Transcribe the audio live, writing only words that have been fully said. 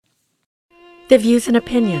The views and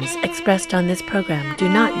opinions expressed on this program do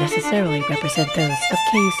not necessarily represent those of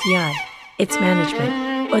KUCI, its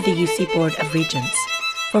management, or the UC Board of Regents.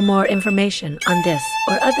 For more information on this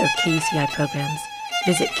or other KUCI programs,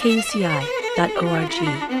 visit kuci.org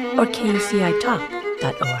or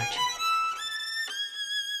kucitalk.org.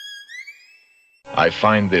 I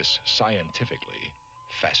find this scientifically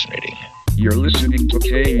fascinating. You're listening to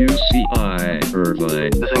KUCI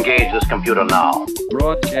Irvine. Disengage this computer now.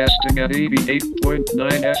 Broadcasting at 88.9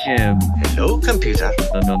 FM. Hello, computer.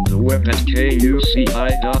 And on the web at kuci.org.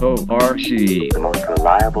 The most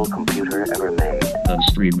reliable computer ever made. And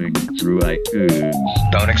streaming through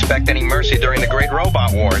iTunes. Don't expect any mercy during the Great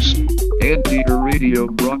Robot Wars. Anteater Radio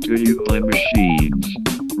brought to you by machines.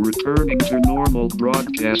 Returning to normal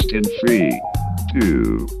broadcast in 3,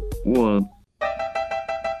 2, 1.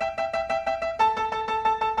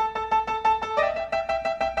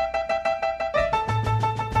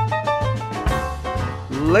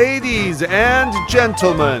 Ladies and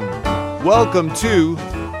gentlemen, welcome to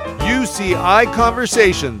UCI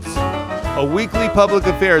Conversations, a weekly public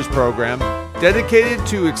affairs program dedicated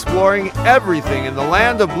to exploring everything in the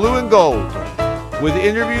land of blue and gold, with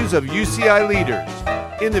interviews of UCI leaders,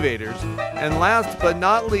 innovators, and last but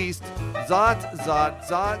not least,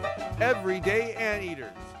 everyday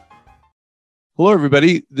anteaters. Hello,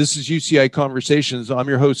 everybody. This is UCI Conversations. I'm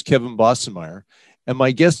your host, Kevin Bossenmeyer. And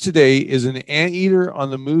my guest today is an anteater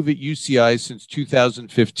on the move at UCI since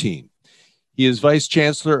 2015. He is Vice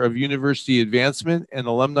Chancellor of University Advancement and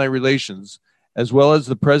Alumni Relations, as well as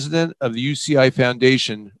the President of the UCI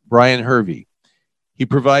Foundation, Brian Hervey. He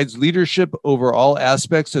provides leadership over all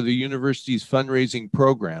aspects of the university's fundraising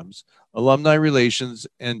programs, alumni relations,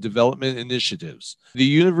 and development initiatives. The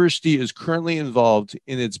university is currently involved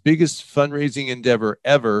in its biggest fundraising endeavor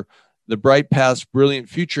ever, the Bright Past Brilliant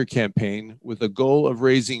Future campaign, with a goal of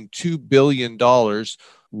raising $2 billion.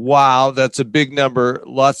 Wow, that's a big number.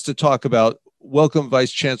 Lots to talk about. Welcome,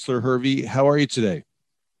 Vice Chancellor Hervey. How are you today?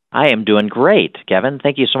 I am doing great, Kevin.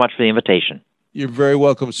 Thank you so much for the invitation. You're very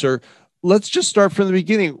welcome, sir. Let's just start from the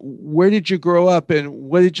beginning. Where did you grow up and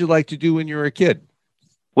what did you like to do when you were a kid?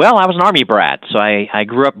 Well, I was an Army brat, so I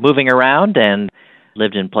grew up moving around and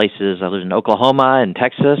lived in places. I lived in Oklahoma and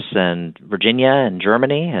Texas and Virginia and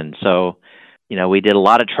Germany. And so, we did a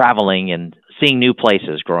lot of traveling and seeing new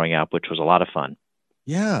places growing up, which was a lot of fun.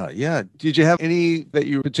 Yeah. Did you have any that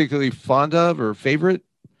you were particularly fond of or favorite?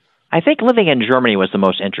 I think living in Germany was the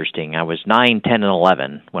most interesting. I was 9, 10, and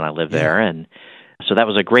 11 when I lived there. And so that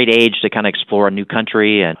was a great age to kind of explore a new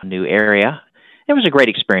country and a new area. It was a great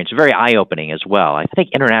experience, very eye-opening as well. I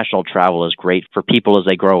think international travel is great for people as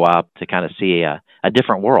they grow up to kind of see a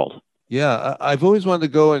different world. Yeah, I've always wanted to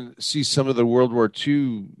go and see some of the World War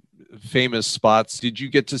II famous spots. Did you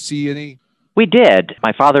get to see any? We did.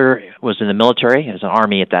 My father was in the military, he was in the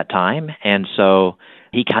Army at that time, and so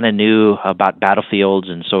he kind of knew about battlefields.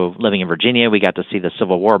 And so living in Virginia, we got to see the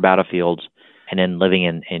Civil War battlefields. And then living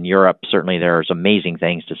in Europe, certainly there's amazing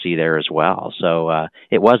things to see there as well. So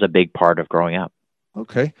it was a big part of growing up.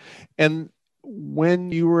 Okay. And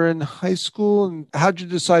when you were in high school, how did you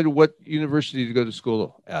decide what university to go to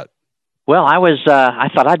school at? Well, I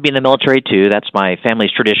thought I'd be in the military too. That's my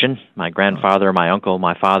family's tradition. My grandfather, my uncle,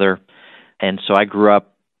 my father. And so I grew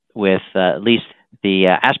up with at least the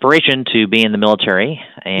aspiration to be in the military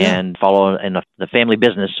and follow in the family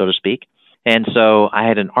business, so to speak. And so I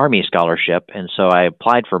had an Army scholarship, and so I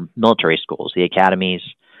applied for military schools, the academies,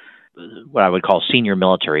 what I would call senior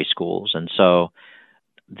military schools. And so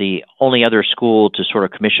the only other school to sort of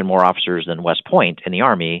commission more officers than West Point in the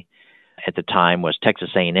Army at the time was Texas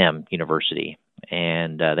A&M University.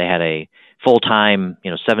 And they had a full-time,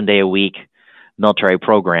 7-day-a-week military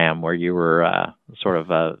program where you were sort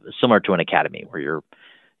of similar to an academy, where you're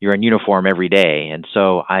in uniform every day. And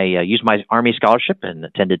so I used my Army scholarship and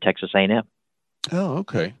attended Texas A&M. Oh,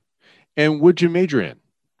 okay. And what'd you major in?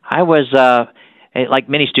 I was, like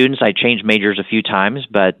many students, I changed majors a few times,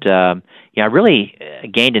 but I really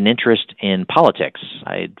gained an interest in politics.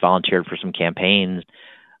 I volunteered for some campaigns,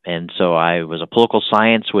 and so I was a political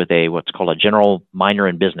science with what's called a general minor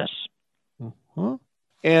in business. Uh-huh.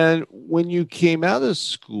 And when you came out of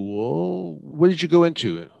school, what did you go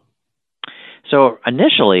into? So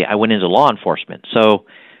initially, I went into law enforcement. So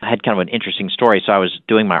I had kind of an interesting story. So I was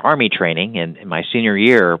doing my Army training, and my senior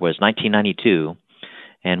year was 1992.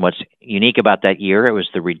 And what's unique about that year, it was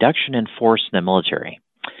the reduction in force in the military.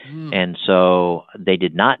 And so they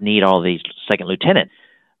did not need all these second lieutenants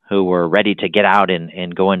who were ready to get out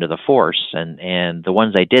and go into the force. And the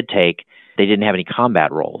ones they did take, they didn't have any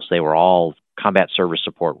combat roles. They were all combat service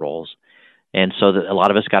support roles. And so a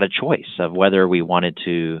lot of us got a choice of whether we wanted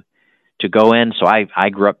to to go in. So I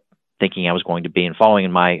grew up thinking I was going to be and following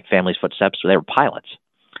in my family's footsteps. So they were pilots.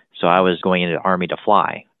 So I was going into the Army to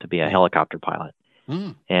fly, to be a helicopter pilot.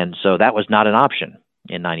 And so that was not an option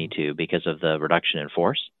in 92 because of the reduction in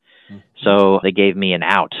force. So they gave me an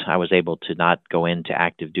out. I was able to not go into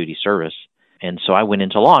active duty service. And so I went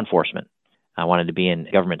into law enforcement. I wanted to be in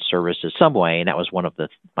government service in some way, and that was one of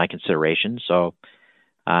my considerations. So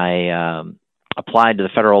I applied to the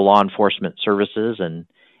federal law enforcement services and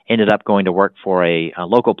ended up going to work for a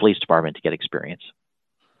local police department to get experience.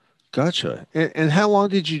 Gotcha. And how long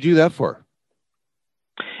did you do that for?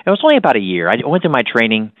 It was only about a year. I went through my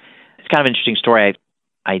training. It's kind of an interesting story.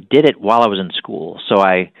 I did it while I was in school. So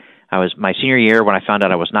I was my senior year when I found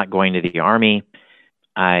out I was not going to the Army.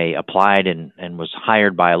 I applied and was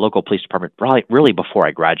hired by a local police department really before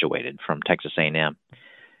I graduated from Texas A&M.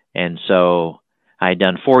 And so I had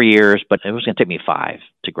done 4 years, but it was going to take me 5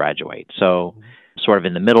 to graduate. So sort of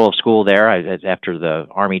in the middle of school there, after the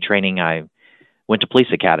Army training, I went to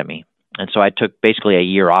police academy. And so I took basically a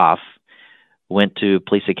year off, went to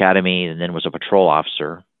police academy, and then was a patrol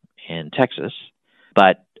officer in Texas.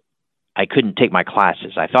 But I couldn't take my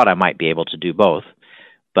classes. I thought I might be able to do both.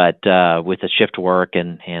 But with the shift work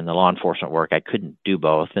and the law enforcement work, I couldn't do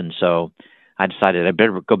both. And so I decided I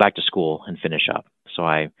better go back to school and finish up. So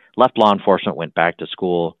I left law enforcement, went back to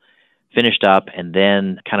school, finished up, and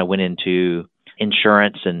then kind of went into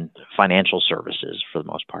insurance and financial services for the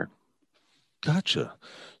most part. Gotcha.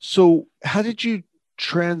 So how did you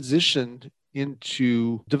transition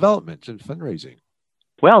into development and fundraising?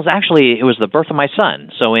 Well, it was the birth of my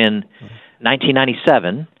son. So in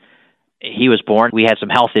 1997, he was born. We had some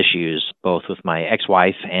health issues, both with my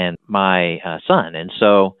ex-wife and my son. And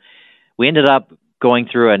so we ended up going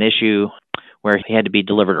through an issue where he had to be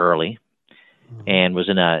delivered early and was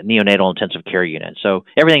in a neonatal intensive care unit. So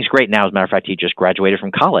everything's great now. As a matter of fact, he just graduated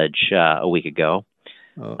from college a week ago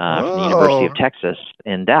from the University of Texas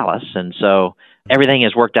in Dallas. And so everything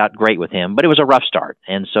has worked out great with him, but it was a rough start.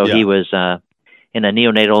 And so he was in a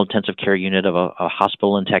neonatal intensive care unit of a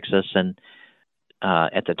hospital in Texas. And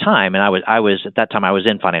at the time, and I was at that time I was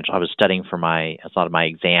in financial. I was studying for a lot of my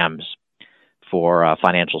exams for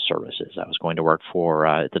financial services. I was going to work for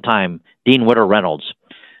at the time Dean Witter Reynolds,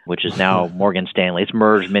 which is now Morgan Stanley. It's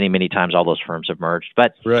merged many times. All those firms have merged.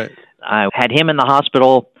 But I had him in the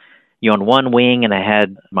hospital, on one wing, and I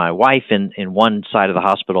had my wife in one side of the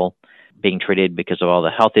hospital being treated because of all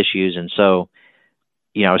the health issues. And so,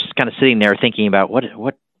 I was kind of sitting there thinking about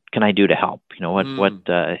what can I do to help? What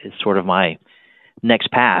is sort of my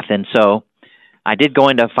next path? And so I did go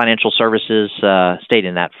into financial services, stayed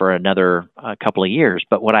in that for another couple of years.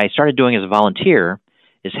 But what I started doing as a volunteer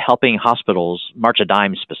is helping hospitals, March a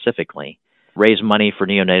Dime specifically, raise money for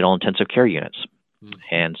neonatal intensive care units.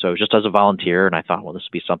 And so just as a volunteer, and I thought, well, this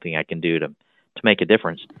would be something I can do to make a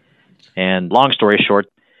difference. And long story short,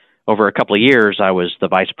 over a couple of years, I was the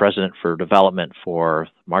vice president for development for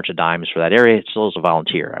March of Dimes for that area. Still as a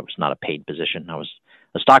volunteer. I was not a paid position. I was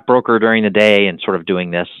a stockbroker during the day and sort of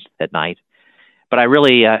doing this at night. But I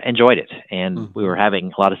really enjoyed it. And we were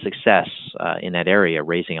having a lot of success in that area,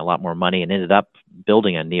 raising a lot more money, and ended up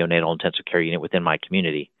building a neonatal intensive care unit within my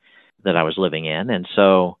community that I was living in. And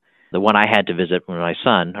so the one I had to visit when my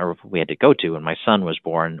son, or we had to go to when my son was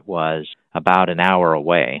born, was about an hour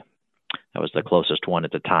away. That was the closest one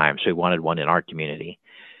at the time. So we wanted one in our community.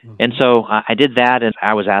 And so I did that, and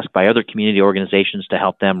I was asked by other community organizations to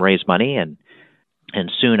help them raise money. And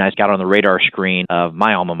soon I got on the radar screen of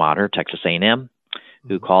my alma mater, Texas A&M,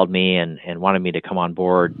 who called me and wanted me to come on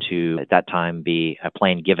board to, at that time, be a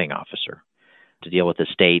planned giving officer to deal with the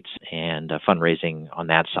states and fundraising on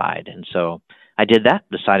that side. And so I did that,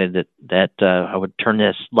 decided that I would turn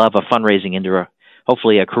this love of fundraising into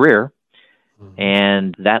hopefully a career.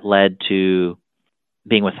 And that led to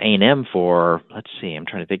being with A&M for, I'm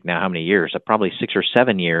trying to think now how many years, probably 6 or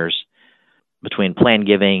 7 years between planned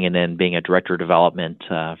giving and then being a director of development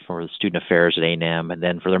for student affairs at A&M and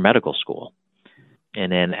then for their medical school.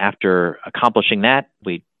 And then after accomplishing that,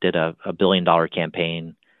 we did a $1 billion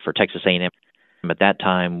campaign for Texas A&M. At that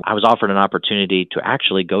time, I was offered an opportunity to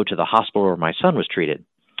actually go to the hospital where my son was treated.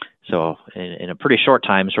 So in a pretty short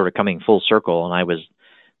time, sort of coming full circle, and I was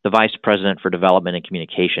the vice president for development and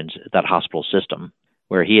communications at that hospital system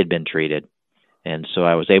where he had been treated. And so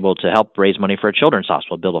I was able to help raise money for a children's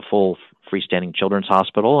hospital, build a full freestanding children's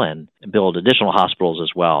hospital, and build additional hospitals as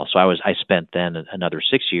well. So I spent then another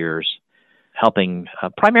 6 years helping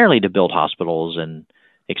primarily to build hospitals and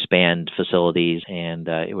expand facilities. And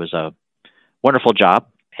it was a wonderful job.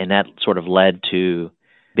 And that sort of led to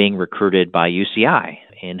being recruited by UCI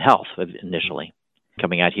in health initially.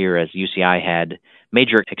 coming out here as UCI had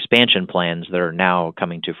major expansion plans that are now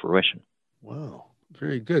coming to fruition. Wow,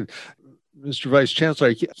 very good. Mr. Vice Chancellor,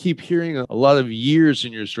 I keep hearing a lot of years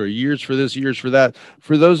in your story, years for this, years for that.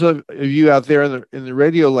 For those of you out there in the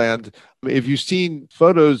radio land, if you've seen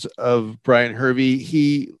photos of Brian Hervey,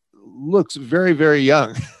 he looks very, very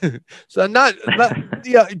young. So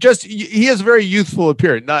he has a very youthful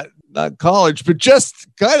appearance, not college, but just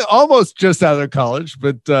kind of almost just out of college.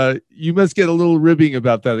 But you must get a little ribbing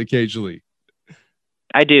about that occasionally.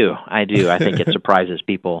 I do. I think it surprises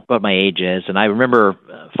people what my age is. And I remember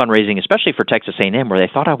fundraising, especially for Texas A&M, where they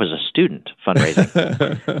thought I was a student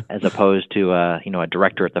fundraising as opposed to a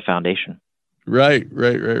director at the foundation. Right.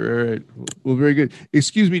 Well, very good.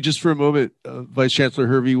 Excuse me just for a moment, Vice Chancellor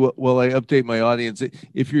Hervey, while I update my audience.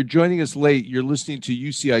 If you're joining us late, you're listening to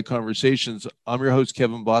UCI Conversations. I'm your host,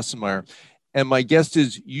 Kevin Bossenmeyer, and my guest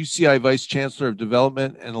is UCI Vice Chancellor of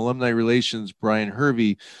Development and Alumni Relations, Brian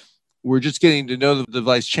Hervey. We're just getting to know the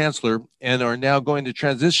Vice Chancellor and are now going to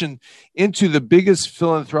transition into the biggest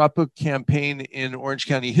philanthropic campaign in Orange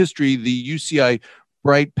County history, the UCI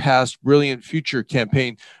Bright Past, Brilliant Future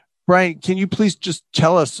campaign. Brian, can you please just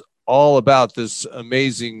tell us all about this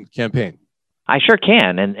amazing campaign? I sure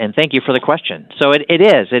can, and thank you for the question. So it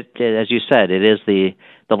is, as you said, it is the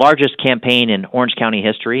largest campaign in Orange County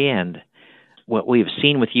history, and what we've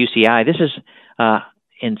seen with UCI, this is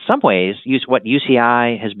in some ways, what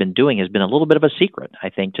UCI has been doing has been a little bit of a secret, I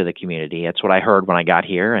think, to the community. That's what I heard when I got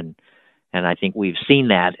here, and I think we've seen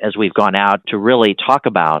that as we've gone out to really talk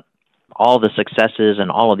about all the successes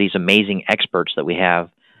and all of these amazing experts that we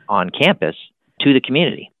have on campus to the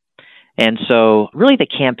community. And so really the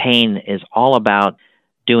campaign is all about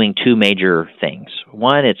doing two major things.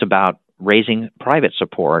 One, it's about raising private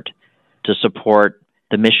support to support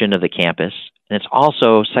the mission of the campus, and it's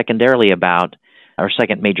also secondarily about our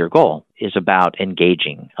second major goal is about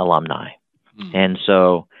engaging alumni. And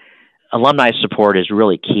so alumni support is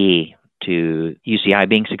really key to UCI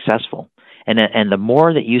being successful. And the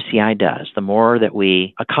more that UCI does, the more that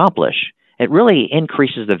we accomplish, it really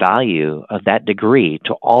increases the value of that degree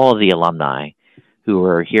to all of the alumni who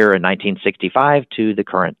were here in 1965 to the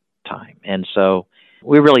current time. And so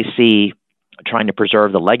we really see trying to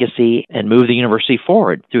preserve the legacy and move the university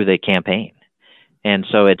forward through the campaign. And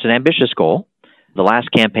so it's an ambitious goal. The last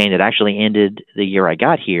campaign that actually ended the year I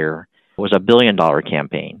got here was a $1 billion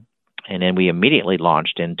campaign. And then we immediately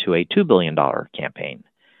launched into a $2 billion campaign,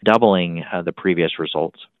 doubling the previous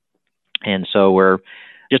results. And so we're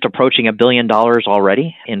just approaching $1 billion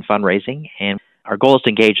already in fundraising. And our goal is to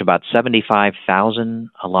engage about 75,000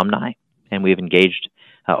 alumni. And we've engaged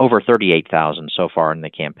over 38,000 so far in the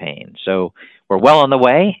campaign. So we're well on the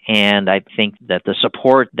way. And I think that the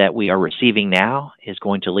support that we are receiving now is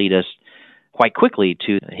going to lead us quite quickly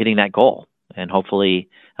to hitting that goal and hopefully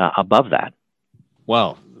above that.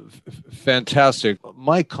 Wow. Fantastic.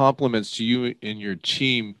 My compliments to you and your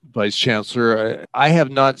team, Vice Chancellor. I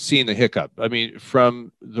have not seen a hiccup. I mean,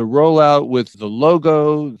 from the rollout with the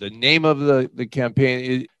logo, the name of the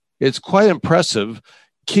campaign, it's quite impressive.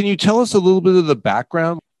 Can you tell us a little bit of the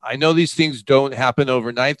background? I know these things don't happen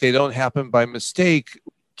overnight. They don't happen by mistake.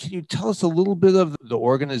 Can you tell us a little bit of the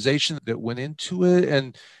organization that went into it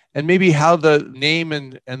and maybe how the name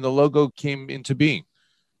and the logo came into being?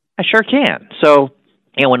 I sure can. So,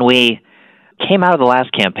 when we came out of the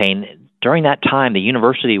last campaign, during that time, the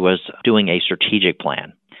university was doing a strategic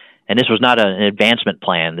plan. And this was not an advancement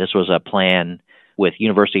plan. This was a plan with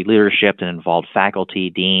university leadership that involved faculty,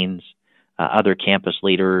 deans, other campus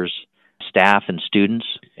leaders, staff, and students.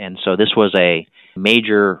 And so this was a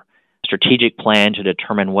major strategic plan to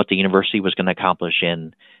determine what the university was going to accomplish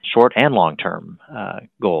in short and long-term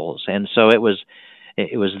goals. And so it was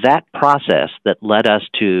that process that led us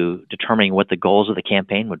to determining what the goals of the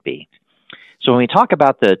campaign would be. So when we talk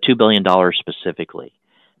about the $2 billion specifically,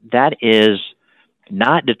 that is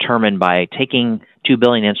not determined by taking $2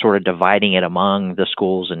 billion and sort of dividing it among the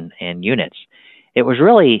schools and units. It was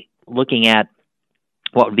really looking at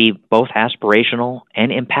what would be both aspirational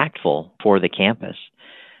and impactful for the campus.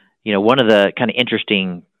 One of the kind of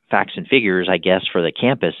interesting facts and figures, I guess, for the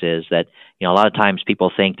campus is that, a lot of times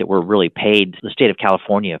people think that we're really paid, the state of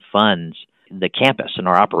California funds the campus and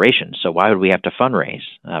our operations. So why would we have to fundraise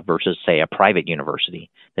versus, say, a private university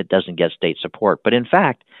that doesn't get state support? But in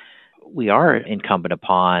fact, we are incumbent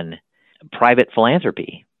upon private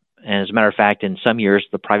philanthropy. And as a matter of fact, in some years,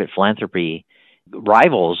 the private philanthropy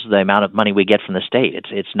rivals the amount of money we get from the state.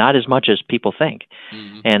 It's not as much as people think.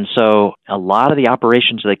 Mm-hmm. And so a lot of the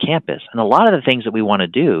operations of the campus and a lot of the things that we want to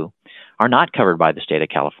do are not covered by the state of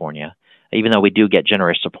California, even though we do get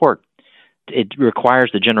generous support. It requires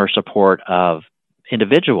the generous support of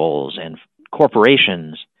individuals and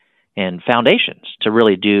corporations and foundations to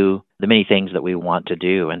really do the many things that we want to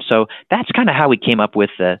do. And so that's kind of how we came up with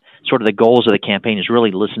the sort of the goals of the campaign, is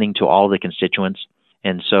really listening to all the constituents.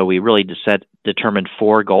 And so we really determined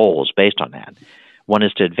 4 goals based on that. One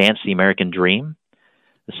is to advance the American dream.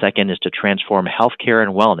 The second is to transform healthcare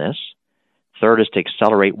and wellness. Third is to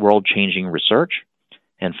accelerate world-changing research.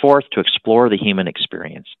 And fourth, to explore the human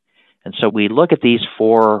experience. And so we look at these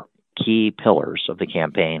 4 key pillars of the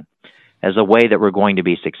campaign as a way that we're going to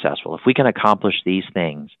be successful. If we can accomplish these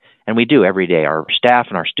things, and we do every day, our staff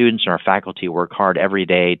and our students and our faculty work hard every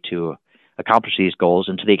day to accomplish these goals,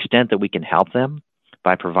 and to the extent that we can help them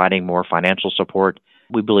by providing more financial support,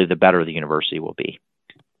 we believe the better the university will be.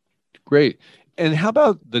 Great. And how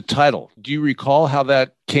about the title? Do you recall how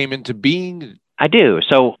that came into being? I do.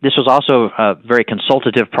 So this was also a very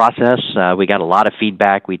consultative process. We got a lot of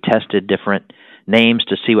feedback. We tested different names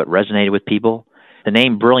to see what resonated with people. The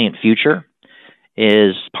name Brilliant Future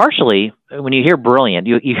is partially, when you hear brilliant,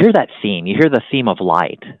 you hear that theme. You hear the theme of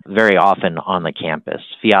light very often on the campus.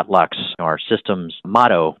 Fiat Lux, our system's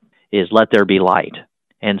motto, is let there be light.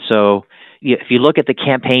 And so if you look at the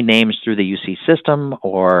campaign names through the UC system,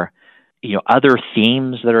 or other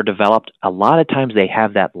themes that are developed, a lot of times they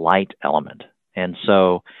have that light element. And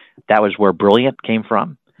so that was where Brilliant came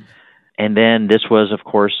from. And then this was, of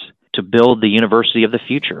course, to build the university of the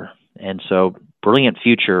future. And so Brilliant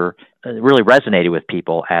Future really resonated with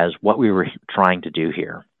people as what we were trying to do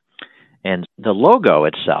here. And the logo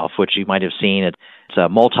itself, which you might have seen, it's a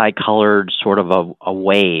multicolored sort of a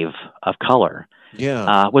wave of color,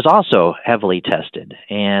 was also heavily tested.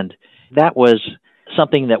 And that was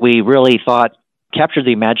something that we really thought captured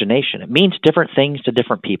the imagination. It means different things to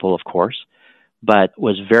different people, of course, but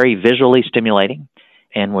was very visually stimulating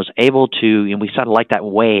and was able to, we sort of like that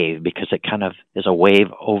wave because it kind of is a wave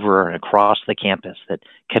over and across the campus that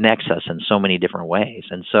connects us in so many different ways.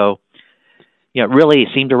 And so, it really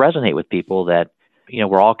seemed to resonate with people that,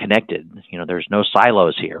 we're all connected. There's no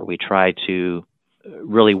silos here. We try to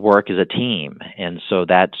really work as a team. And so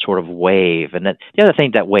that sort of wave, and that the other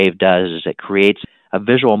thing that wave does is it creates a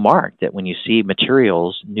visual mark that when you see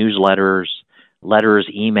materials, newsletters, letters,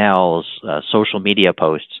 emails, social media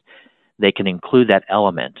posts, they can include that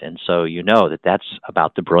element. And so that that's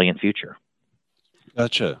about the brilliant future.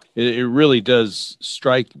 Gotcha. It really does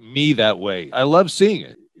strike me that way. I love seeing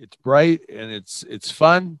it. It's bright and it's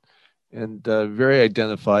fun and very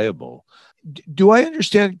identifiable. Do I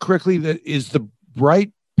understand correctly that is the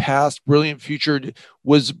Bright Past, Brilliant Future,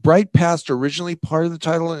 was Bright Past originally part of the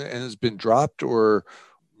title and has been dropped, or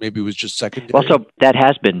maybe it was just secondary? Well, so that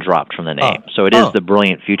has been dropped from the name. So it is the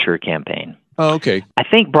Brilliant Future campaign. Oh, okay. I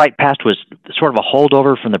think Bright Past was sort of a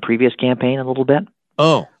holdover from the previous campaign a little bit.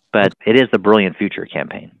 Oh. But it is the Brilliant Future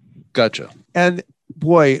campaign. Gotcha. And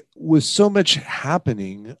boy, with so much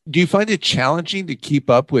happening, do you find it challenging to keep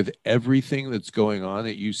up with everything that's going on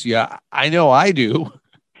at UC? I know I do.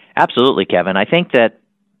 Absolutely, Kevin. I think that,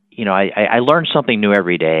 I learn something new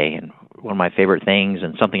every day. And one of my favorite things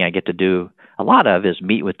and something I get to do a lot of is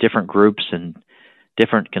meet with different groups and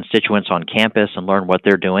different constituents on campus and learn what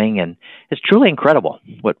they're doing. And it's truly incredible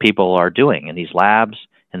what people are doing in these labs,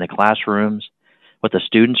 in the classrooms, what the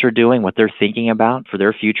students are doing, what they're thinking about for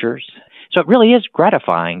their futures. So it really is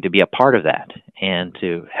gratifying to be a part of that and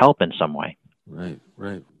to help in some way. Right.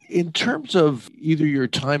 In terms of either your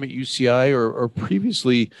time at UCI or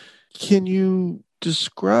previously, can you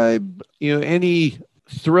describe, any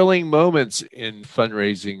thrilling moments in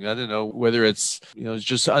fundraising? I don't know whether it's, it's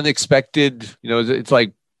just unexpected, it's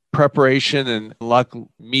like preparation and luck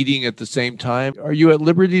meeting at the same time. Are you at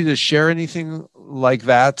liberty to share anything like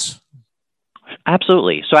that?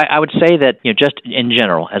 Absolutely. So I would say that, just in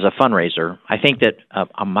general, as a fundraiser, I think that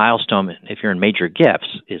a milestone, if you're in major gifts,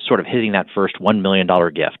 is sort of hitting that first $1 million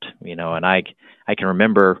gift, and I can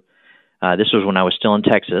remember this was when I was still in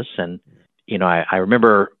Texas. And, I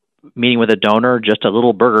remember meeting with a donor, just a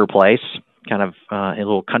little burger place, kind of a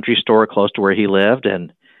little country store close to where he lived,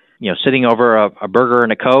 and, sitting over a burger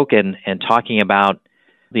and a Coke and talking about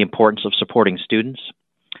the importance of supporting students.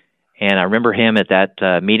 And I remember him at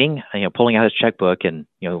that meeting, pulling out his checkbook, and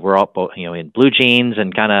we're all in blue jeans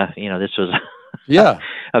and kind of this was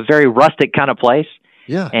a very rustic kind of place.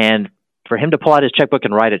 Yeah. And for him to pull out his checkbook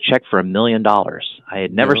and write a check for $1 million, I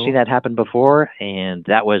had never seen that happen before, and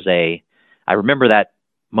that was I remember that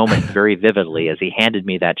moment very vividly as he handed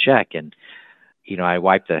me that check, and I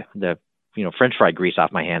wiped the French fry grease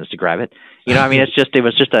off my hands to grab it. It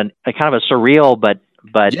was just a kind of a surreal but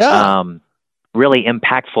really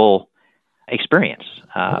impactful experience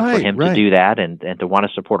for him to do that and to want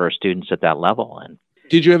to support our students at that level. And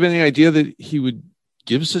did you have any idea that he would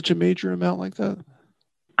give such a major amount like that?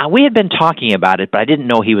 We had been talking about it, but I didn't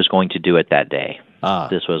know he was going to do it that day.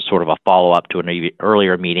 This was sort of a follow-up to an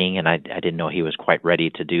earlier meeting, and I didn't know he was quite ready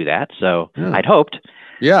to do that. So I'd hoped.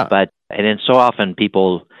 Yeah. And then so often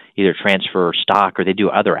people either transfer stock or they do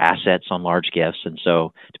other assets on large gifts. And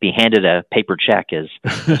so to be handed a paper check is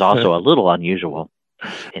also a little unusual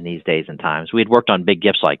in these days and times. We had worked on big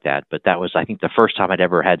gifts like that, but that was, I think, the first time I'd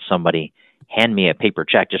ever had somebody hand me a paper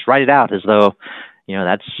check. Just write it out as though,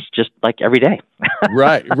 that's just like every day.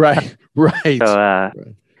 Right. So,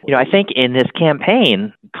 I think in this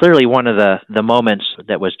campaign, clearly one of the moments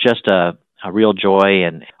that was just a real joy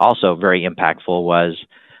and also very impactful was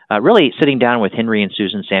really sitting down with Henry and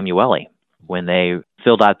Susan Samueli when they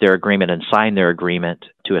filled out their agreement and signed their agreement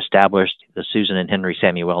to establish the Susan and Henry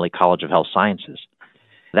Samueli College of Health Sciences.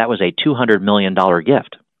 That was a $200 million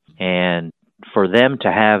gift. And for them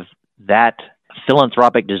to have that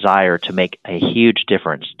philanthropic desire to make a huge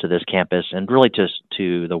difference to this campus and really just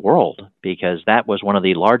to the world, because that was one of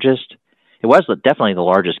the largest, it was definitely the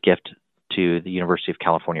largest gift to the University of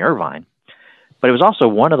California, Irvine, but it was also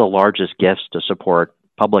one of the largest gifts to support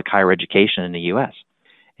public higher education in the U.S.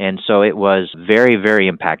 And so it was very, very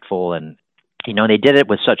impactful. And, they did it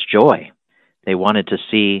with such joy. They wanted to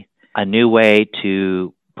see a new way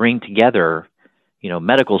to bring together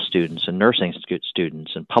medical students and nursing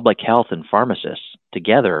students and public health and pharmacists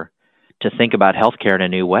together to think about healthcare in a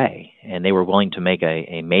new way. And they were willing to make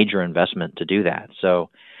a major investment to do that. So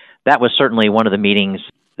that was certainly one of the meetings.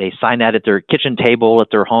 They signed that at their kitchen table at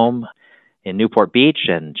their home in Newport Beach,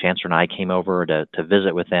 and Chancellor and I came over to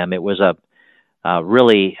visit with them. It was a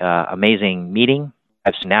really amazing meeting.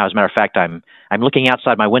 Now, as a matter of fact, I'm looking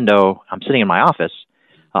outside my window. I'm sitting in my office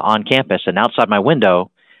on campus, and outside my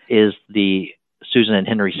window is the Susan and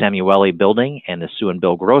Henry Samueli building and the Sue and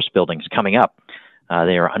Bill Gross buildings coming up.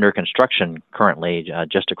 They are under construction currently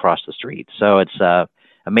just across the street. So it's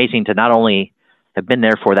amazing to not only have been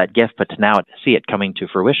there for that gift, but to now see it coming to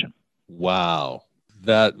fruition. Wow.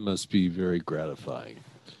 That must be very gratifying.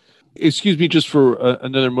 Excuse me just for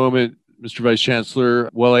another moment, Mr. Vice Chancellor.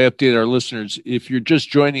 While I update our listeners, if you're just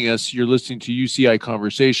joining us, you're listening to UCI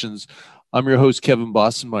Conversations. I'm your host, Kevin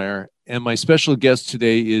Bossenmeyer, and my special guest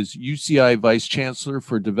today is UCI Vice Chancellor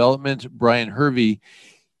for Development, Brian Hervey.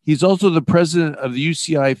 He's also the president of the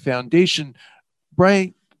UCI Foundation.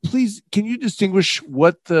 Brian, please, can you distinguish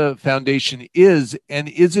what the foundation is, and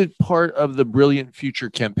is it part of the Brilliant Future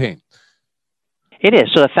campaign? It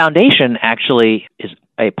is. So the foundation actually is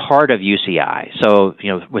a part of UCI. So,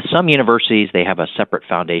 with some universities, they have a separate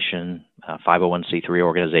foundation, a 501c3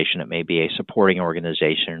 organization. It may be a supporting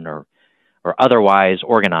organization or otherwise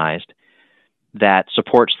organized that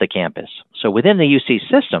supports the campus. So within the UC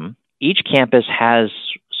system, each campus has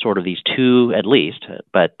sort of these two at least,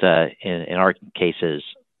 but in our cases,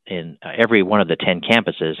 in every one of the 10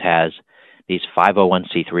 campuses has these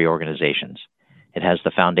 501c3 organizations. It has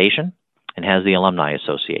the foundation and has the Alumni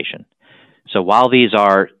Association. So while these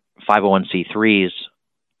are 501c3s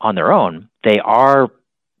on their own, they are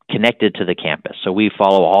connected to the campus. So we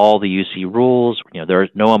follow all the UC rules. There are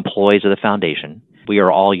no employees of the foundation. We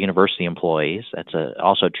are all university employees. That's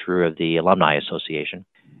also true of the Alumni Association.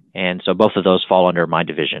 And so both of those fall under my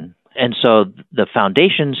division. And so the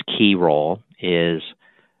foundation's key role is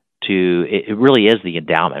it really is the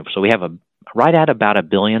endowment. So we have right at about $1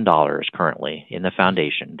 billion currently in the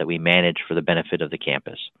foundation that we manage for the benefit of the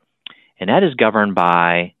campus. And that is governed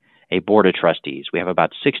by a board of trustees. We have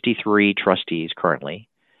about 63 trustees currently.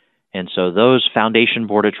 And so those foundation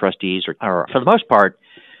board of trustees are, for the most part,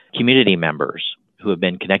 community members who have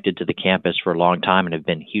been connected to the campus for a long time and have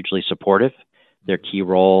been hugely supportive. Their key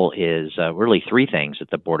role is really three things that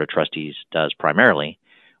the board of trustees does primarily.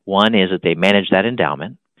 One is that they manage that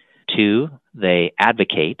endowment. Two, they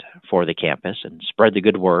advocate for the campus and spread the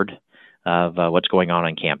good word of what's going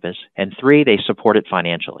on campus. And three, they support it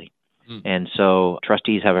financially. And so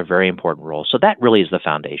trustees have a very important role. So that really is the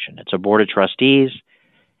foundation. It's a board of trustees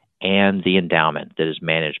and the endowment that is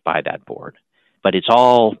managed by that board. But it's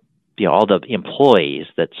all the employees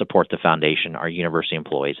that support the foundation are university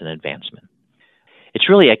employees in advancement. It's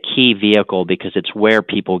really a key vehicle because it's where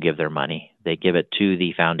people give their money. They give it to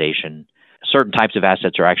the foundation. Certain types of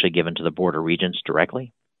assets are actually given to the Board of Regents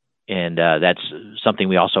directly, and that's something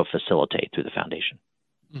we also facilitate through the foundation.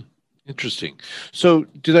 Interesting. So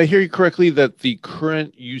did I hear you correctly that the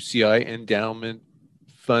current UCI endowment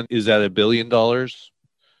fund is at $1 billion?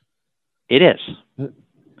 It is. And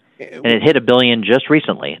it hit $1 billion just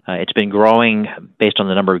recently. It's been growing based on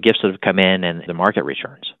the number of gifts that have come in and the market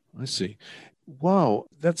returns. I see. Wow,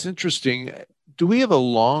 that's interesting. Do we have a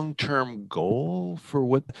long-term goal for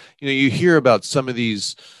what, you hear about some of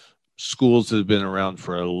these schools that have been around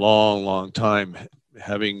for a long, long time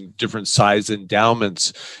having different size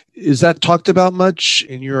endowments. Is that talked about much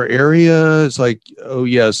in your area? It's like, oh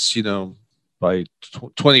yes, by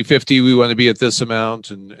 2050, we want to be at this amount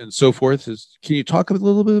and so forth. Can you talk a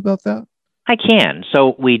little bit about that? I can.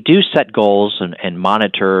 So we do set goals and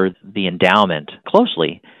monitor the endowment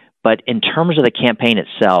closely. But in terms of the campaign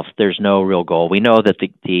itself, there's no real goal. We know that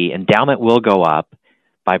the endowment will go up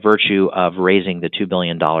by virtue of raising the $2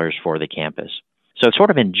 billion for the campus. So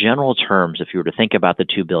sort of in general terms, if you were to think about the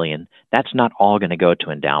 $2 billion, that's not all going to go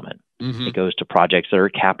to endowment. Mm-hmm. It goes to projects that are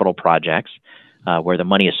capital projects where the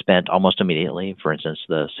money is spent almost immediately. For instance,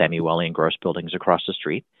 the Samueli and Gross buildings across the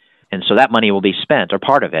street. And so that money will be spent, or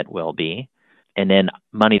part of it will be. And then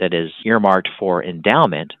money that is earmarked for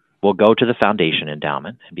endowment will go to the foundation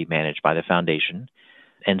endowment and be managed by the foundation.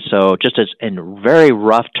 And so just as in very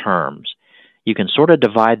rough terms, you can sort of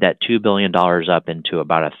divide that $2 billion up into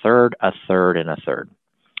about a third, a third, and a third.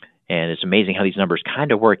 And it's amazing how these numbers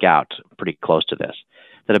kind of work out pretty close to this.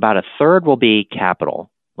 That about a third will be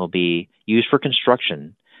capital, will be used for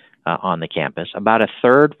construction on the campus. About a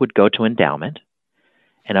third would go to endowment,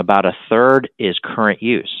 and about a third is current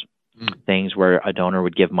use. Things where a donor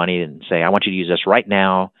would give money and say, I want you to use this right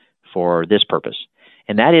now for this purpose.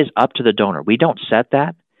 And that is up to the donor. We don't set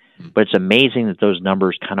that, but it's amazing that those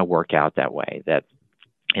numbers kind of work out that way, that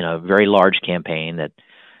in a very large campaign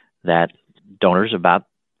that donors, about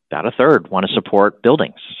a third, want to support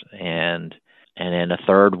buildings, and then a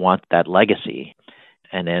third want that legacy.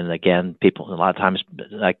 And then again, people, a lot of times,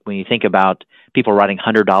 like when you think about people writing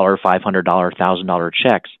 $100, $500, $1,000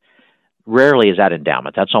 checks, rarely is that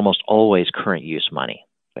endowment. That's almost always current use money.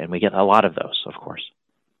 And we get a lot of those, of course.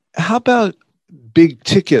 How about big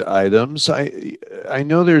ticket items? I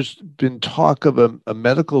know there's been talk of a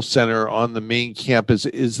medical center on the main campus.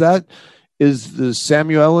 Is the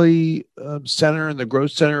Samueli Center and the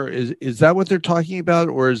Gross Center, is that what they're talking about,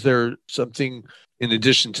 or is there something in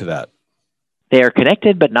addition to that? They are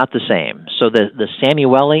connected, but not the same. So the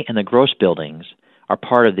Samueli and the Gross buildings are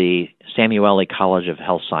part of the Samueli College of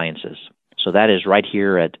Health Sciences. So that is right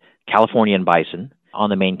here at California and Bison on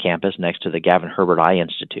the main campus next to the Gavin Herbert Eye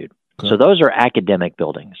Institute. Okay. So those are academic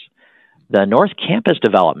buildings. The North Campus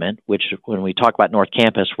development, which when we talk about North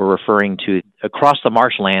Campus, we're referring to across the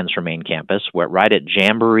marshlands from main campus, right at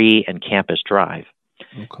Jamboree and Campus Drive.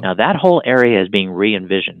 Okay. Now that whole area is being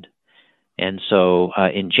re-envisioned. And so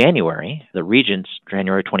in January,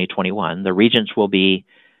 January 2021, the regents will be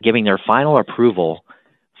giving their final approval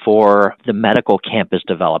for the medical campus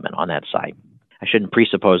development on that site. I shouldn't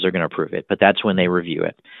presuppose they're going to approve it, but that's when they review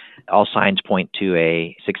it. All signs point to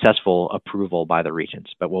a successful approval by the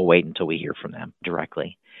regents, but we'll wait until we hear from them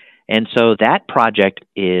directly. And so that project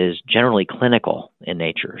is generally clinical in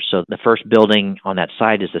nature. So the first building on that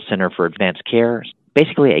site is the Center for Advanced Care,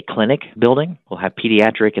 basically a clinic building. We'll have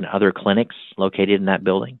pediatric and other clinics located in that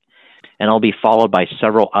building. And it'll be followed by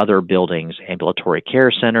several other buildings, ambulatory care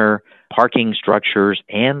center, parking structures,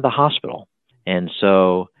 and the hospital. And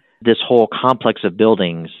so this whole complex of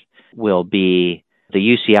buildings will be the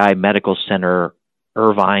UCI Medical Center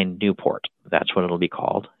Irvine Newport. That's what it'll be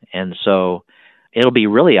called. And so it'll be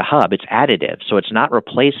really a hub. It's additive. So it's not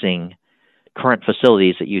replacing current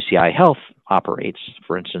facilities that UCI Health operates,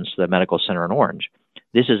 for instance, the Medical Center in Orange.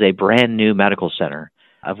 This is a brand new medical center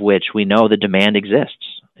of which we know the demand exists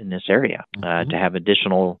in this area to have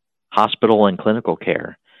additional hospital and clinical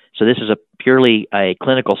care. So this is purely a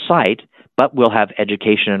clinical site, but we'll have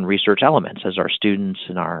education and research elements as our students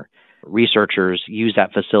and our researchers use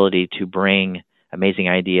that facility to bring amazing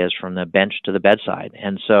ideas from the bench to the bedside.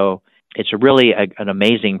 And so it's really an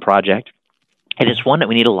amazing project, and it's one that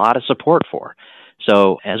we need a lot of support for.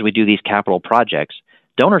 So as we do these capital projects,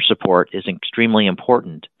 donor support is extremely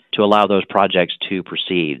important to allow those projects to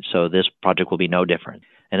proceed. So this project will be no different.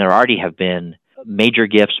 And there already have been major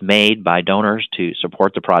gifts made by donors to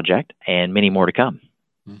support the project, and many more to come.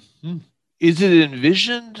 Mm-hmm. Is it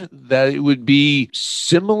envisioned that it would be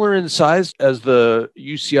similar in size as the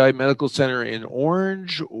UCI Medical Center in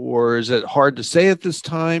Orange, or is it hard to say at this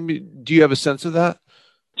time? Do you have a sense of that?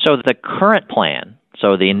 So the current plan,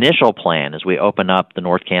 the initial plan as we open up the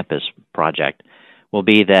North Campus project, will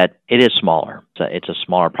be that it is smaller. So it's a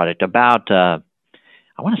smaller project, about the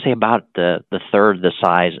third the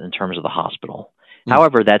size in terms of the hospital.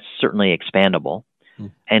 However, that's certainly expandable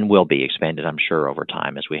and will be expanded, I'm sure, over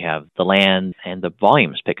time as we have the land and the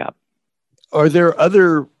volumes pick up. Are there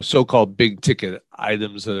other so-called big ticket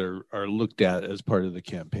items that are looked at as part of the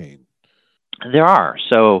campaign? There are.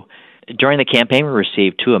 So during the campaign, we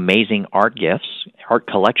received two amazing art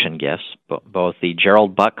collection gifts, both the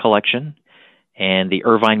Gerald Buck collection and the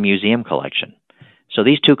Irvine Museum collection. So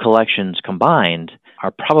these two collections combined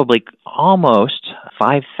are probably almost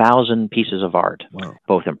 5,000 pieces of art, wow.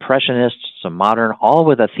 Both impressionist, some modern, all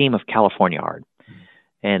with a theme of California art.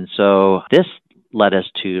 And so this led us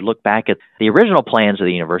to look back at the original plans of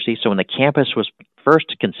the university. So when the campus was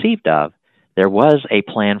first conceived of, there was a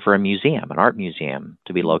plan for a museum, an art museum,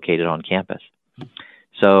 to be located on campus.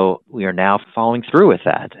 So we are now following through with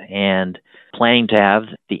that and planning to have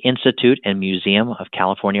the Institute and Museum of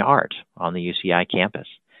California Art on the UCI campus.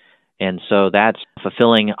 And so that's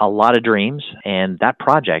fulfilling a lot of dreams, and that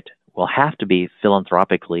project will have to be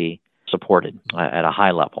philanthropically supported at a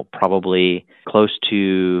high level, probably close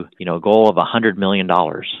to a goal of $100 million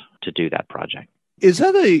to do that project. Is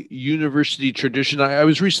that a university tradition? I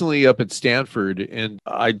was recently up at Stanford, and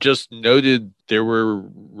I just noted there were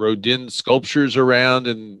Rodin sculptures around,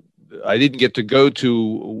 and I didn't get to go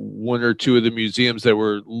to one or two of the museums that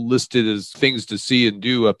were listed as things to see and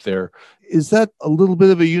do up there. Is that a little bit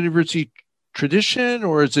of a university tradition,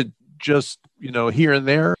 or is it just, here and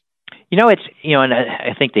there? And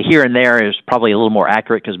I think the here and there is probably a little more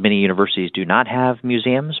accurate because many universities do not have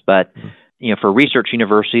museums, but for research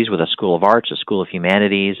universities with a School of Arts, a School of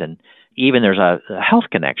Humanities, and even there's a health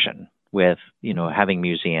connection with, having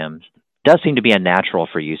museums. It does seem to be a natural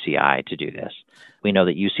for UCI to do this. We know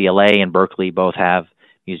that UCLA and Berkeley both have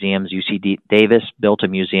museums. UC Davis built a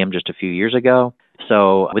museum just a few years ago.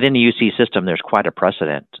 So within the UC system, there's quite a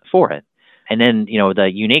precedent for it. And then,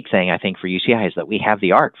 the unique thing, I think, for UCI is that we have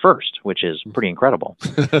the art first, which is pretty incredible.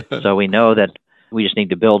 So we know that we just need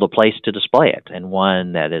to build a place to display it, and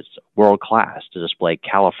one that is world-class to display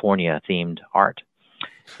California-themed art.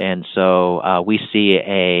 And so we see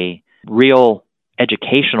a real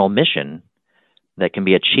educational mission that can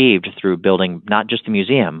be achieved through building not just the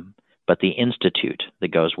museum, but the institute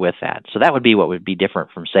that goes with that. So that would be what would be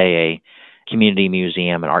different from, say, a community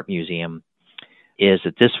museum, an art museum, is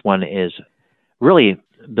that this one is really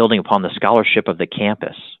building upon the scholarship of the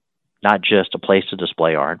campus, not just a place to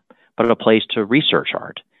display art, but a place to research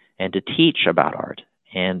art and to teach about art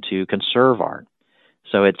and to conserve art.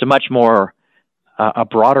 So it's a much more a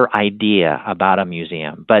broader idea about a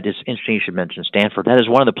museum. But it's interesting you should mention Stanford. That is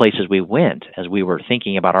one of the places we went as we were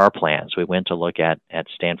thinking about our plans. We went to look at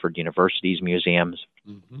Stanford University's museums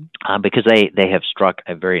because they have struck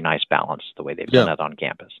a very nice balance the way they've done that on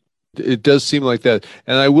campus. It does seem like that.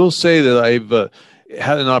 And I will say that I've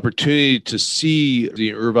had an opportunity to see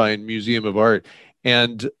the Irvine Museum of Art,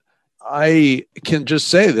 and I can just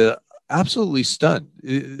say that absolutely stunned.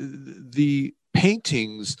 The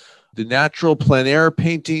paintings, the natural plein air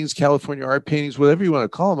paintings, California art paintings, whatever you want to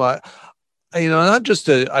call them. I'm just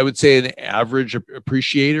I would say an average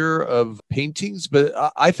appreciator of paintings, but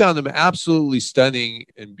I found them absolutely stunning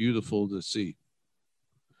and beautiful to see.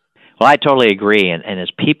 Well, I totally agree. And as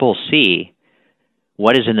people see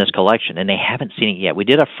what is in this collection, and they haven't seen it yet, we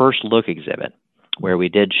did a first look exhibit where we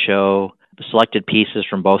did show the selected pieces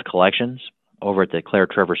from both collections over at the Claire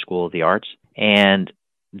Trevor School of the Arts. And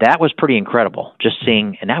that was pretty incredible, just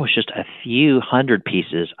seeing, and that was just a few hundred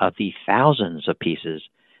pieces of the thousands of pieces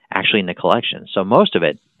actually in the collection. So most of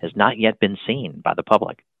it has not yet been seen by the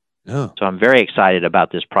public. So I'm very excited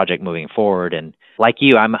about this project moving forward. And like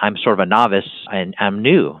you, I'm sort of a novice, and I'm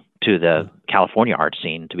new to the California art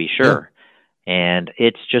scene, to be sure. And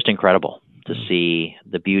it's just incredible to see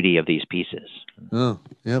the beauty of these pieces. Oh,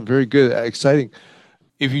 yeah, very good. Exciting.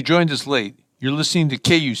 If you joined us late, you're listening to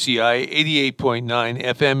KUCI 88.9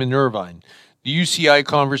 FM in Irvine, the UCI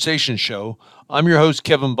Conversation Show. I'm your host,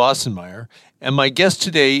 Kevin Bossenmeyer, and my guest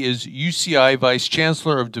today is UCI Vice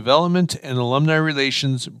Chancellor of Development and Alumni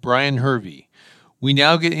Relations, Brian Hervey. We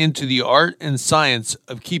now get into the art and science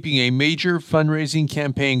of keeping a major fundraising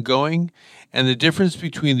campaign going and the difference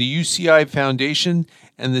between the UCI Foundation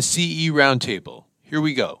and the CE Roundtable. Here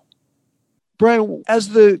we go. Brian, as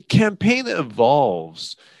the campaign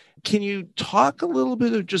evolves, can you talk a little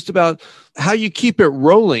bit of just about how you keep it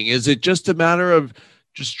rolling? Is it just a matter of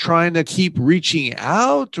just trying to keep reaching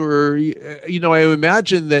out? Or, I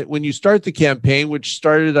imagine that when you start the campaign, which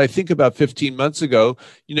started, I think, about 15 months ago,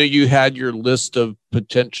 you had your list of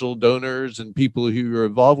potential donors and people who you're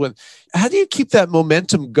involved with. How do you keep that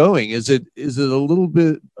momentum going? Is it a little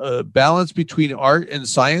bit balance between art and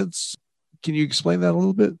science? Can you explain that a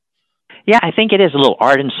little bit? Yeah, I think it is a little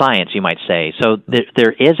art and science, you might say. So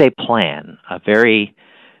there is a plan, a very,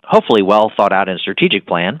 hopefully well thought out and strategic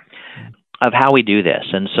plan of how we do this.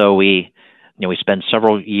 And so we spend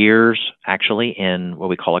several years actually in what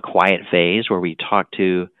we call a quiet phase, where we talk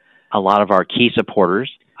to a lot of our key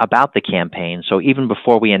supporters about the campaign. So even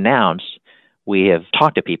before we announce, we have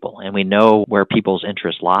talked to people and we know where people's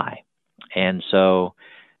interests lie. And so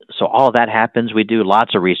all of that happens. We do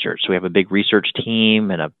lots of research. So we have a big research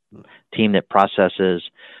team and a team that processes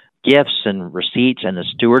gifts and receipts and the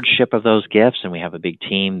stewardship of those gifts. And we have a big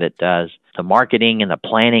team that does the marketing and the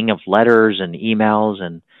planning of letters and emails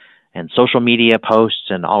and social media posts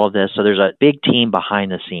and all of this. So there's a big team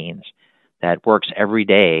behind the scenes that works every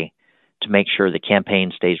day to make sure the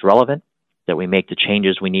campaign stays relevant, that we make the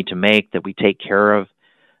changes we need to make, that we take care of,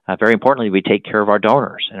 very importantly, we take care of our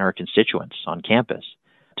donors and our constituents on campus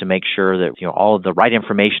to make sure that all of the right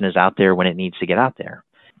information is out there when it needs to get out there.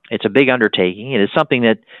 It's a big undertaking. It is something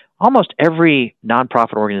that almost every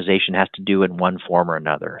nonprofit organization has to do in one form or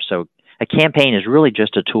another. So a campaign is really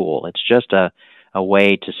just a tool. It's just a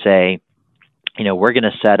way to say, we're going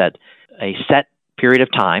to set a set period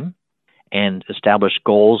of time and establish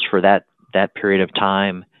goals for that period of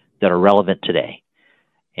time that are relevant today.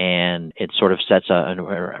 And it sort of sets a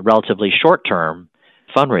relatively short-term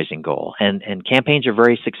fundraising goal. And campaigns are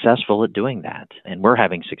very successful at doing that. And we're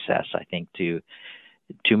having success, I think, to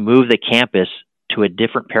move the campus to a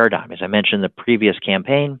different paradigm. As I mentioned, the previous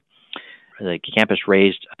campaign, the campus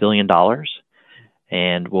raised $1 billion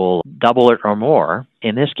and will double it or more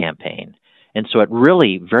in this campaign. And so it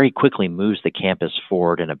really very quickly moves the campus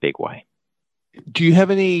forward in a big way. Do you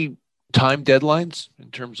have any time deadlines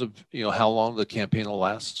in terms of how long the campaign will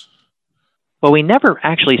last? Well, we never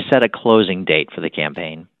actually set a closing date for the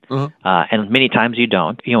campaign. And many times you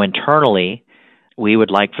don't. Internally, we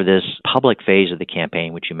would like for this public phase of the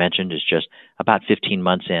campaign, which you mentioned is just about 15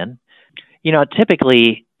 months in.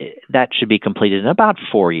 Typically that should be completed in about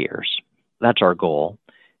 4 years. That's our goal,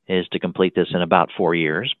 is to complete this in about 4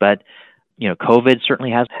 years. But, COVID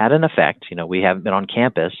certainly has had an effect. We haven't been on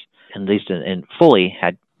campus, at least in fully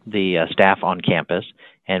had the staff on campus,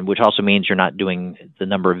 and which also means you're not doing the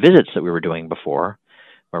number of visits that we were doing before,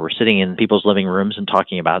 where we're sitting in people's living rooms and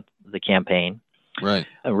talking about the campaign. Right.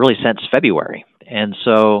 Really since February. And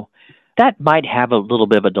so that might have a little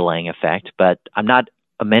bit of a delaying effect, but I'm not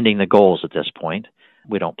amending the goals at this point.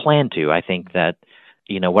 We don't plan to. I think that,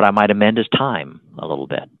 what I might amend is time a little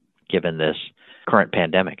bit, given this current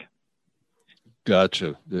pandemic.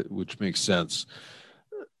 Gotcha, which makes sense.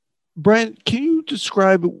 Brian, can you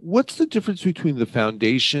describe what's the difference between the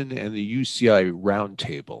foundation and the UCI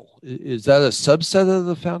roundtable? Is that a subset of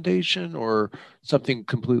the foundation or something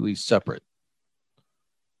completely separate?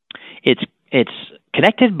 It's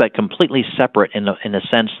connected but completely separate in the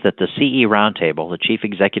sense that the CE Roundtable, the Chief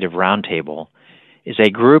Executive Roundtable, is a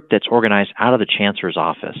group that's organized out of the Chancellor's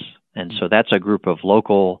office. And so that's a group of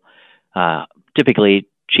local, typically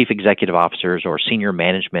chief executive officers or senior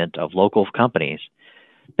management of local companies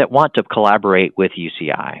that want to collaborate with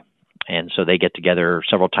UCI. And so they get together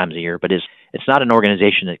several times a year, but it's not an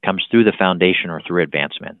organization that comes through the foundation or through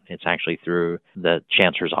advancement. It's actually through the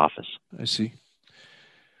Chancellor's office. I see.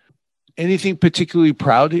 Anything particularly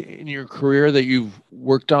proud in your career that you've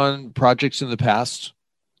worked on projects in the past?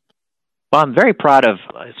 Well, I'm very proud of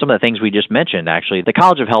some of the things we just mentioned, actually. The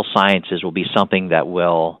College of Health Sciences will be something that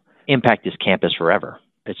will impact this campus forever.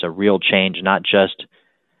 It's a real change, not just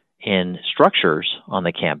in structures on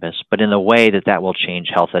the campus, but in the way that will change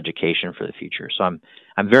health education for the future. So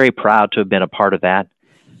I'm very proud to have been a part of that.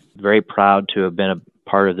 Very proud to have been a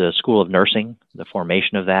part of the School of Nursing, the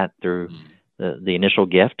formation of that through the initial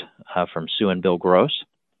gift from Sue and Bill Gross.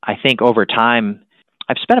 I think over time,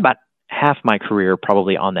 I've spent about half my career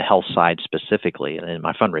probably on the health side specifically, and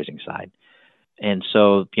my fundraising side. And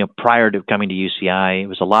so, prior to coming to UCI, it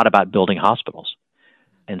was a lot about building hospitals.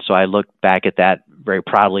 And so I look back at that very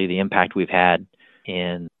proudly, the impact we've had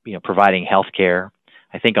in providing health care.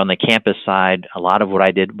 I think on the campus side, a lot of what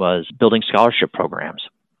I did was building scholarship programs,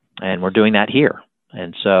 and we're doing that here.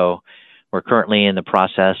 And so we're currently in the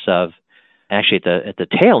process of, actually at the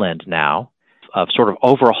tail end now, of sort of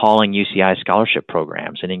overhauling UCI scholarship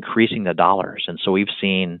programs and increasing the dollars. And so we've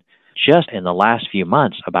seen just in the last few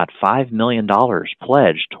months about $5 million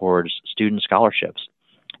pledged towards student scholarships.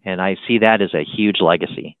 And I see that as a huge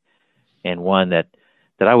legacy, and one that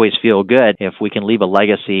I always feel good if we can leave a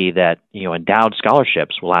legacy that, endowed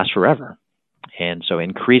scholarships will last forever. And so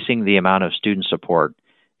increasing the amount of student support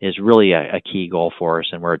is really a key goal for us,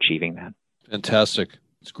 and we're achieving that. Fantastic.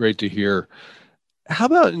 It's great to hear. How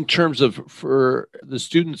about in terms of, for the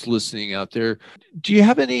students listening out there, do you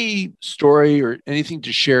have any story or anything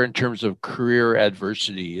to share in terms of career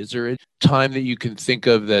adversity? Is there a time that you can think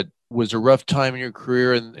of that was a rough time in your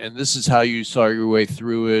career and this is how you saw your way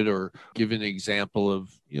through it, or give an example of,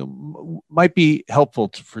 might be helpful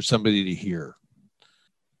for somebody to hear?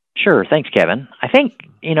 Sure. Thanks, Kevin. I think,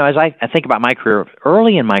 as I think about my career,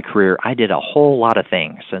 early in my career, I did a whole lot of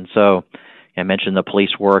things. And so I mentioned the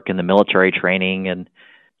police work and the military training. And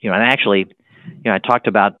actually, I talked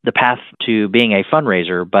about the path to being a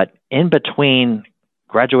fundraiser. But in between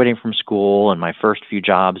graduating from school and my first few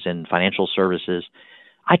jobs in financial services,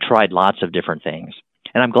 I tried lots of different things.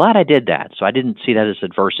 And I'm glad I did that. So I didn't see that as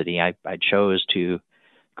adversity. I chose to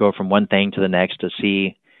go from one thing to the next to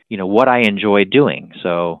see what I enjoyed doing.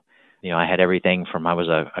 So, I had everything from I was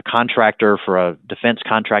a contractor for a defense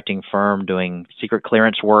contracting firm doing secret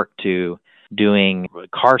clearance work to doing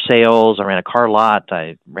car sales. I ran a car lot.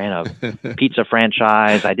 I ran a pizza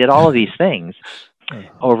franchise. I did all of these things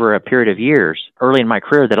over a period of years early in my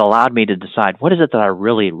career that allowed me to decide what is it that I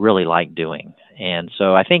really, really like doing. And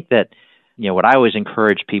so I think that, what I always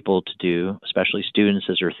encourage people to do, especially students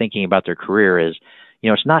as they're thinking about their career, is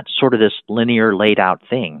it's not sort of this linear laid out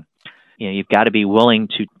thing. You've got to be willing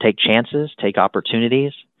to take chances, take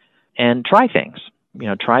opportunities, and try things.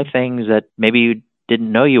 Try things that maybe you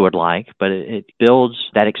didn't know you would like, but it builds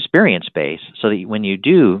that experience base so that when you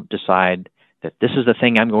do decide that this is the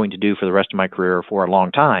thing I'm going to do for the rest of my career for a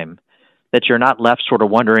long time, that you're not left sort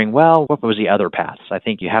of wondering, well, what was the other paths? I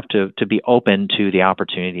think you have to be open to the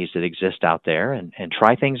opportunities that exist out there and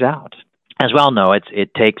try things out. As well, no,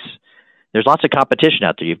 there's lots of competition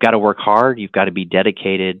out there. You've got to work hard. You've got to be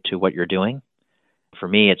dedicated to what you're doing. For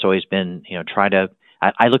me, it's always been,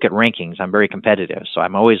 I look at rankings. I'm very competitive. So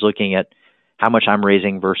I'm always looking at how much I'm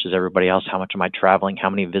raising versus everybody else. How much am I traveling? How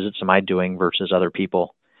many visits am I doing versus other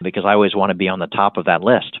people? Because I always want to be on the top of that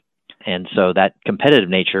list. And so that competitive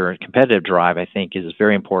nature and competitive drive, I think, is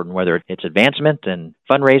very important, whether it's advancement and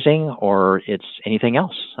fundraising or it's anything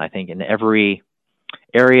else. I think in every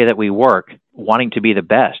area that we work, wanting to be the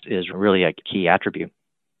best is really a key attribute.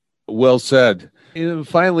 Well said. And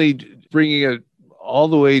finally, bringing it all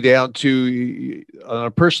the way down to on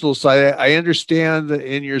a personal side, I understand that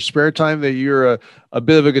in your spare time that you're a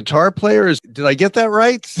bit of a guitar player. Did I get that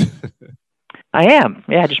right? I am.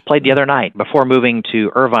 Yeah, I just played the other night. Before moving to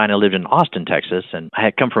Irvine, I lived in Austin, Texas, and I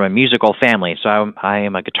had come from a musical family, so I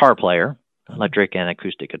am a guitar player, electric and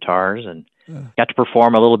acoustic guitars, and got to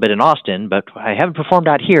perform a little bit in Austin, but I haven't performed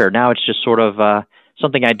out here. Now it's just sort of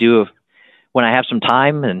something I do when I have some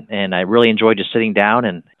time, and I really enjoy just sitting down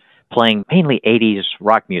and playing mainly 80s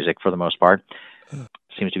rock music for the most part.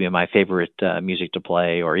 Seems to be my favorite music to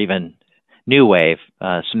play, or even new wave,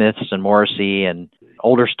 Smiths and Morrissey and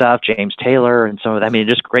older stuff, James Taylor, and some of that. I mean,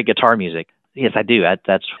 just great guitar music. Yes, I do.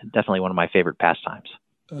 That's definitely one of my favorite pastimes.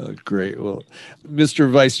 Great. Well, Mr.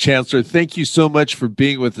 Vice Chancellor, thank you so much for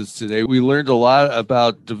being with us today. We learned a lot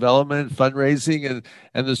about development, fundraising,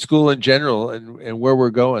 and the school in general and where we're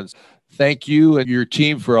going. Thank you and your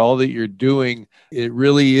team for all that you're doing. It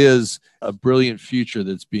really is a brilliant future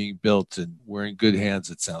that's being built, and we're in good hands,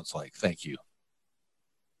 it sounds like. Thank you.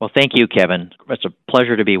 Well, thank you, Kevin. It's a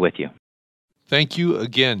pleasure to be with you. Thank you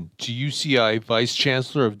again to UCI Vice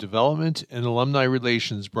Chancellor of Development and Alumni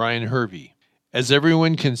Relations, Brian Hervey. As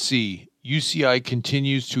everyone can see, UCI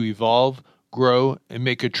continues to evolve, grow, and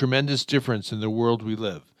make a tremendous difference in the world we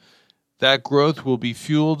live. That growth will be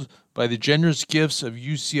fueled by the generous gifts of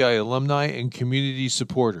UCI alumni and community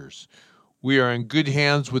supporters. We are in good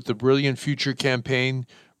hands with the Brilliant Future campaign,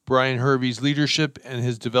 Brian Hervey's leadership, and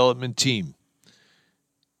his development team.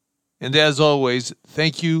 And as always,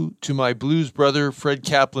 thank you to my blues brother, Fred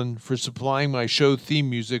Kaplan, for supplying my show theme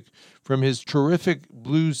music from his terrific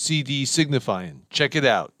blues CD, Signifying. Check it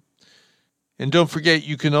out. And don't forget,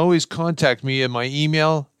 you can always contact me at my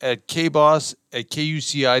email at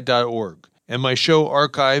kboss@kuci.org. And my show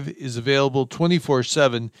archive is available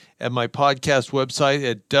 24/7 at my podcast website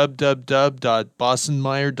at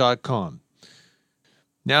www.bossenmeyer.com.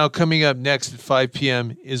 Now coming up next at 5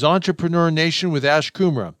 p.m. is Entrepreneur Nation with Ash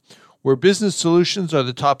Kumra, where business solutions are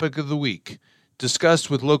the topic of the week, discussed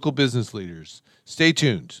with local business leaders. Stay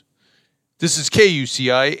tuned. This is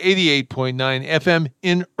KUCI 88.9 FM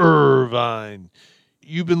in Irvine.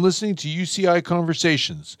 You've been listening to UCI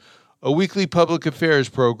Conversations, a weekly public affairs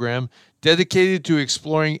program dedicated to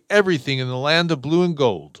exploring everything in the land of blue and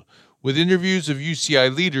gold, with interviews of UCI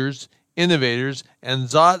leaders, innovators, and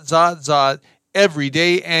zot,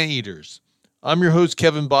 everyday anteaters. I'm your host,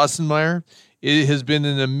 Kevin Bossenmeyer. It has been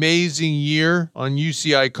an amazing year on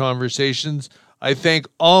UCI Conversations. I thank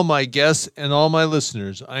all my guests and all my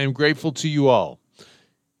listeners. I am grateful to you all.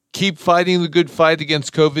 Keep fighting the good fight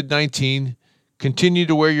against COVID-19. Continue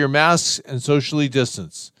to wear your masks and socially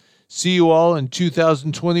distance. See you all in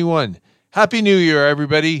 2021. Happy New Year,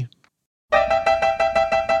 everybody.